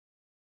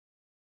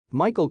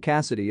Michael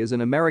Cassidy is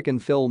an American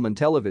film and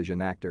television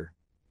actor.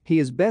 He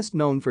is best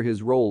known for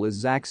his role as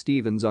Zach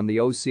Stevens on The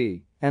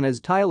OC and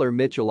as Tyler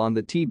Mitchell on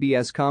the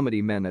TBS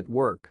comedy Men at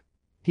Work.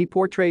 He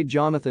portrayed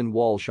Jonathan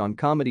Walsh on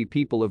comedy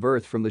People of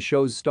Earth from the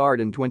show's start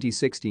in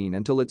 2016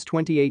 until its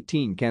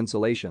 2018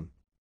 cancellation.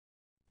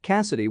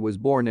 Cassidy was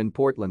born in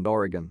Portland,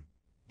 Oregon.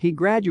 He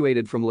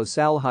graduated from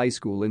LaSalle High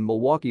School in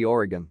Milwaukee,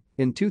 Oregon,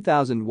 in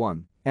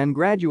 2001 and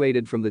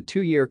graduated from the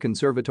two-year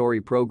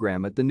conservatory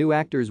program at the New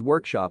Actors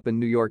Workshop in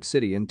New York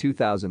City in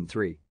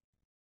 2003.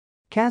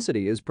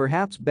 Cassidy is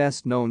perhaps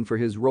best known for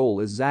his role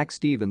as Zach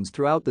Stevens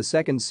throughout the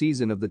second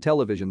season of the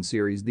television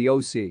series The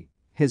OC.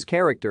 His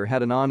character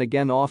had an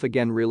on-again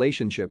off-again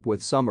relationship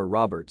with Summer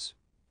Roberts.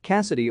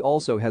 Cassidy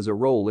also has a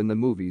role in the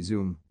movie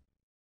Zoom.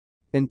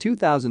 In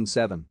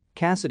 2007,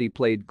 Cassidy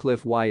played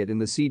Cliff Wyatt in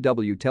the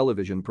CW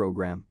television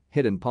program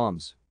Hidden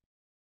Palms.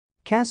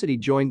 Cassidy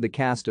joined the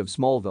cast of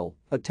Smallville,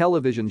 a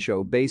television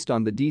show based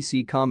on the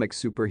DC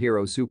Comics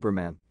superhero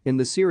Superman, in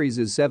the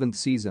series' seventh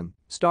season,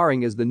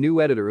 starring as the new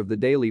editor of the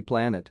Daily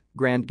Planet,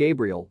 Grant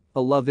Gabriel,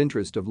 a love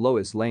interest of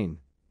Lois Lane.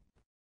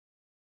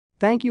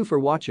 Thank you for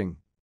watching.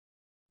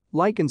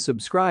 Like and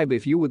subscribe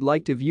if you would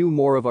like to view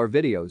more of our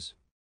videos.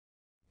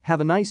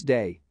 Have a nice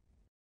day.